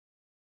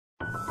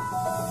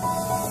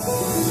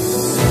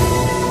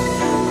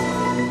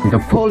The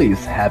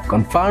police have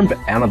confirmed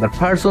another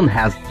person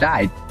has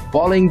died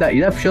following the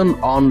eruption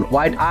on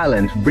White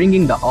Island,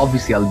 bringing the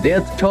official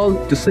death toll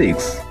to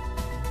 6.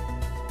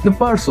 The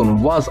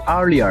person was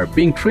earlier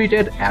being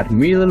treated at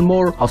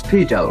Middlemore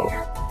Hospital.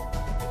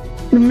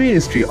 The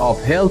Ministry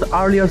of Health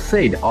earlier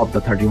said of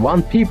the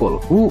 31 people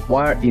who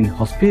were in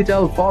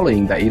hospital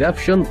following the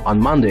eruption on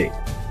Monday,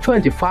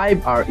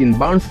 25 are in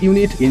burns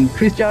unit in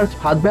Christchurch,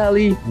 Hutt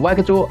Valley,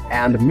 Waikato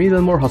and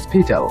Middlemore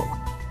Hospital.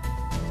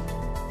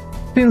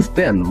 Since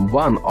then,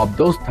 one of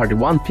those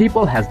 31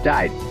 people has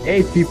died.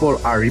 8 people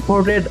are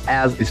reported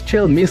as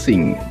still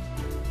missing.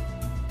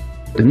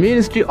 The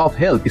Ministry of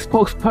Health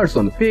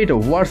spokesperson Peter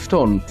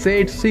Warston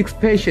said 6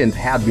 patients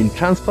have been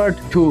transferred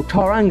to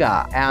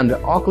Tauranga and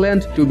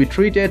Auckland to be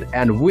treated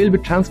and will be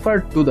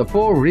transferred to the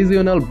 4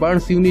 regional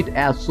burns unit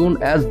as soon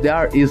as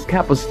there is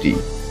capacity.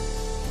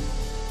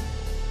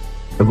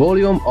 The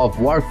volume of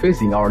work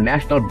facing our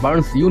national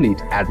burns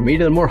unit at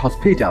Middlemore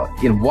Hospital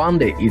in one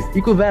day is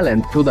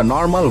equivalent to the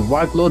normal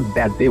workload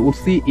that they would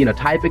see in a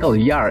typical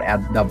year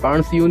at the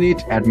burns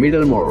unit at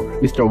Middlemore,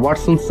 Mr.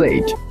 Watson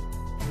said.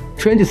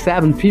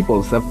 27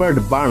 people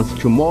suffered burns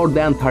to more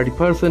than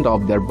 30%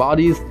 of their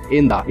bodies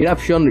in the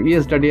eruption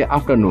yesterday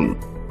afternoon.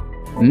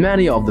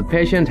 Many of the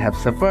patients have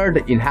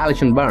suffered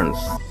inhalation burns.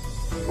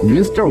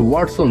 Mr.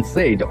 Watson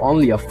said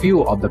only a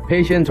few of the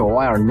patients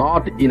were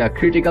not in a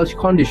critical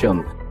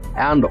condition,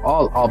 and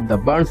all of the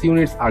burns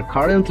units are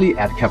currently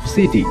at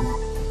capacity.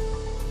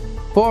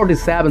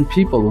 47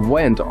 people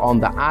went on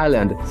the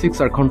island,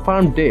 6 are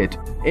confirmed dead,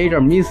 8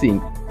 are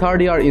missing,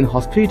 30 are in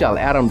hospital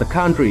around the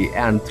country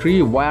and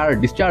 3 were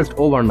discharged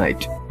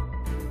overnight.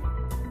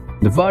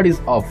 The bodies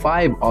of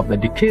 5 of the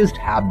deceased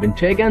have been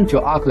taken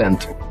to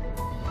Auckland.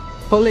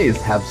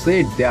 Police have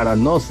said there are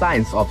no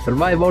signs of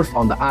survivors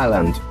on the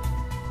island.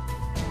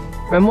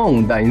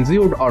 Among the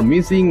injured or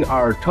missing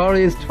are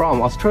tourists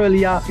from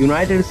Australia,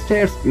 United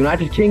States,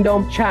 United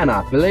Kingdom,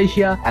 China,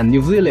 Malaysia, and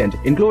New Zealand,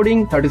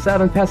 including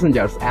 37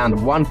 passengers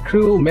and 1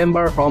 crew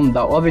member from the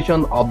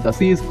Ocean of the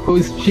Seas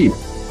cruise ship.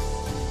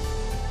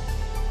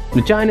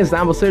 The Chinese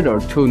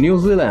ambassador to New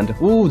Zealand,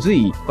 Wu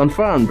Ji,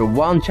 confirmed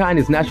 1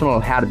 Chinese national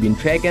had been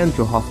taken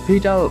to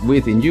hospital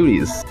with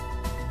injuries.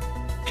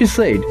 She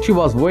said she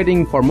was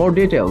waiting for more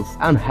details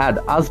and had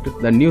asked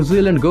the New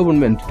Zealand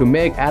government to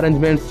make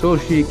arrangements so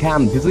she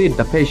can visit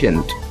the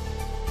patient.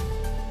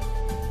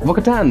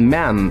 Waikato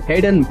man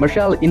Hayden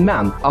Marshall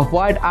Inman, a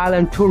White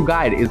Island tour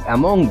guide, is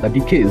among the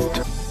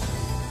deceased.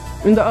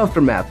 In the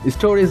aftermath,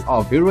 stories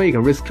of heroic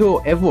rescue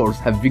efforts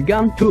have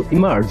begun to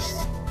emerge.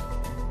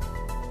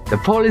 The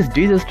police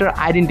disaster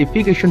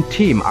identification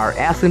team are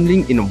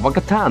assembling in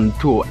Whakaari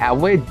to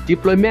await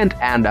deployment,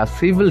 and a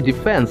civil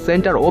defense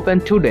center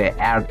opened today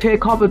at Te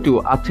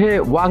Kaputu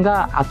Ate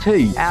Wanga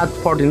Ate at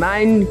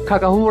 49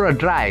 Kakahura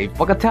Drive,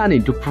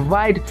 Whakaari, to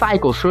provide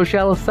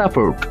psychosocial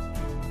support.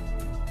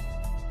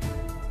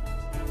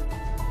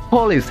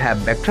 Police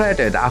have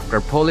backtracked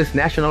after Police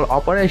National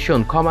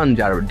Operation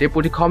Commander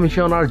Deputy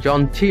Commissioner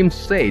John Timms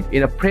said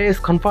in a press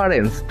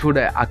conference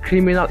today a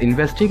criminal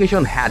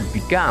investigation had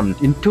begun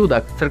into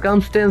the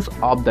circumstance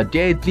of the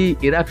deadly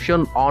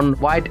eruption on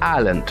White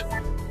Island.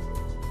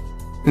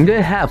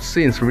 They have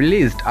since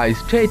released a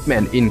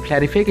statement in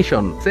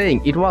clarification,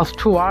 saying it was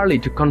too early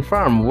to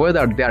confirm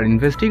whether their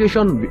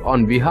investigation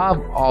on behalf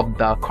of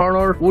the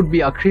coroner would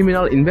be a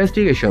criminal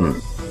investigation.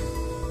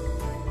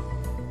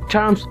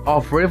 Terms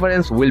of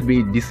reference will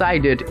be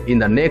decided in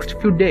the next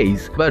few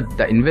days, but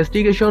the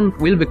investigation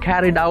will be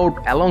carried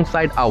out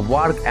alongside a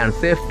work and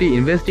safety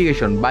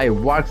investigation by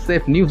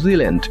WorkSafe New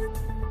Zealand.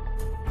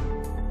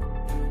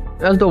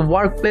 As the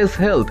workplace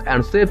health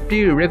and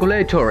safety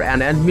regulator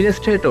and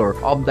administrator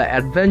of the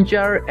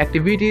Adventure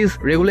Activities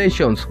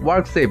Regulations,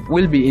 WorkSafe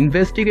will be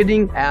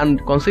investigating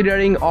and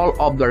considering all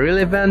of the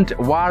relevant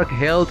work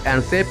health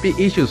and safety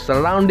issues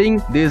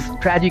surrounding this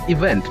tragic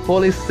event,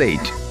 police said.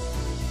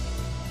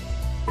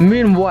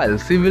 Meanwhile,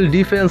 Civil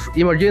Defense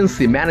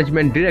Emergency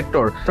Management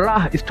Director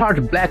Sarah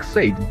Stark-Black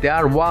said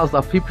there was a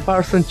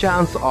 50%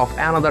 chance of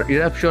another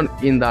eruption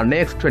in the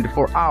next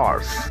 24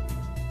 hours.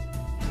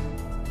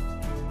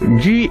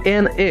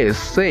 GNS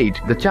said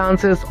the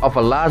chances of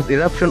a large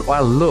eruption were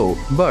low,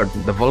 but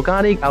the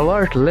volcanic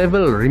alert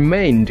level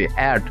remained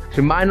at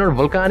 3 minor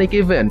volcanic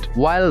event,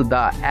 while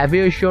the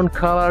aviation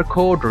color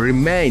code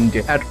remained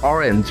at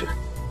orange.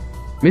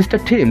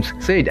 Mr. Timms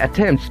said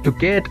attempts to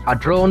get a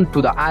drone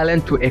to the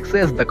island to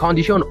assess the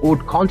condition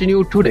would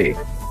continue today.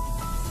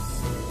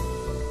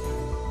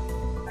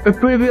 A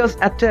previous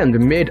attempt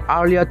made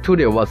earlier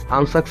today was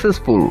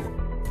unsuccessful.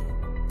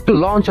 To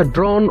launch a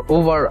drone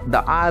over the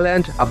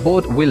island, a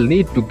boat will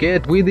need to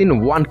get within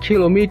 1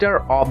 kilometer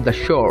of the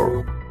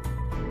shore.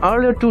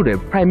 Earlier today,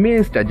 Prime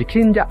Minister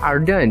Jacinda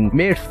Ardern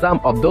met some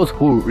of those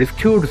who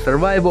rescued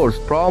survivors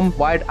from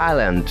White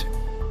Island.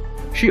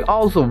 She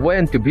also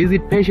went to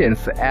visit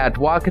patients at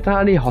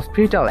Whakaari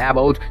Hospital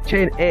about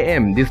 10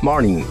 a.m. this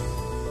morning.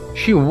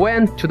 She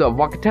went to the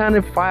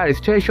Waikato fire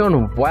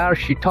station where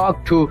she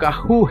talked to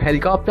Kahu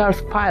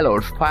helicopters,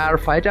 pilots,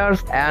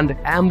 firefighters, and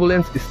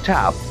ambulance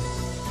staff.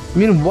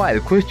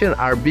 Meanwhile, questions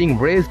are being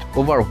raised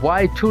over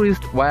why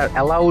tourists were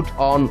allowed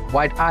on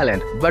White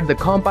Island, but the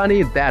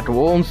company that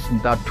owns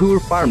the tour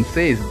firm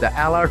says the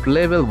alert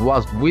level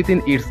was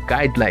within its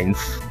guidelines.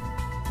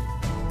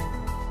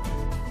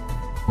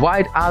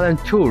 White Island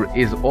Tour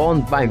is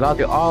owned by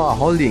Waikaari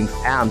Holdings,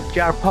 and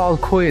Chair Paul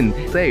Quinn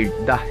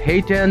said the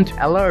heightened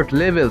alert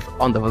levels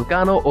on the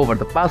volcano over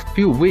the past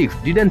few weeks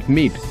didn't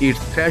meet its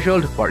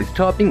threshold for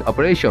stopping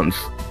operations.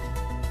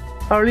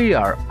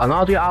 Earlier,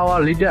 another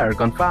hour leader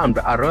confirmed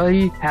a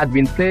Rahi had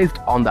been placed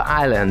on the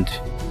island.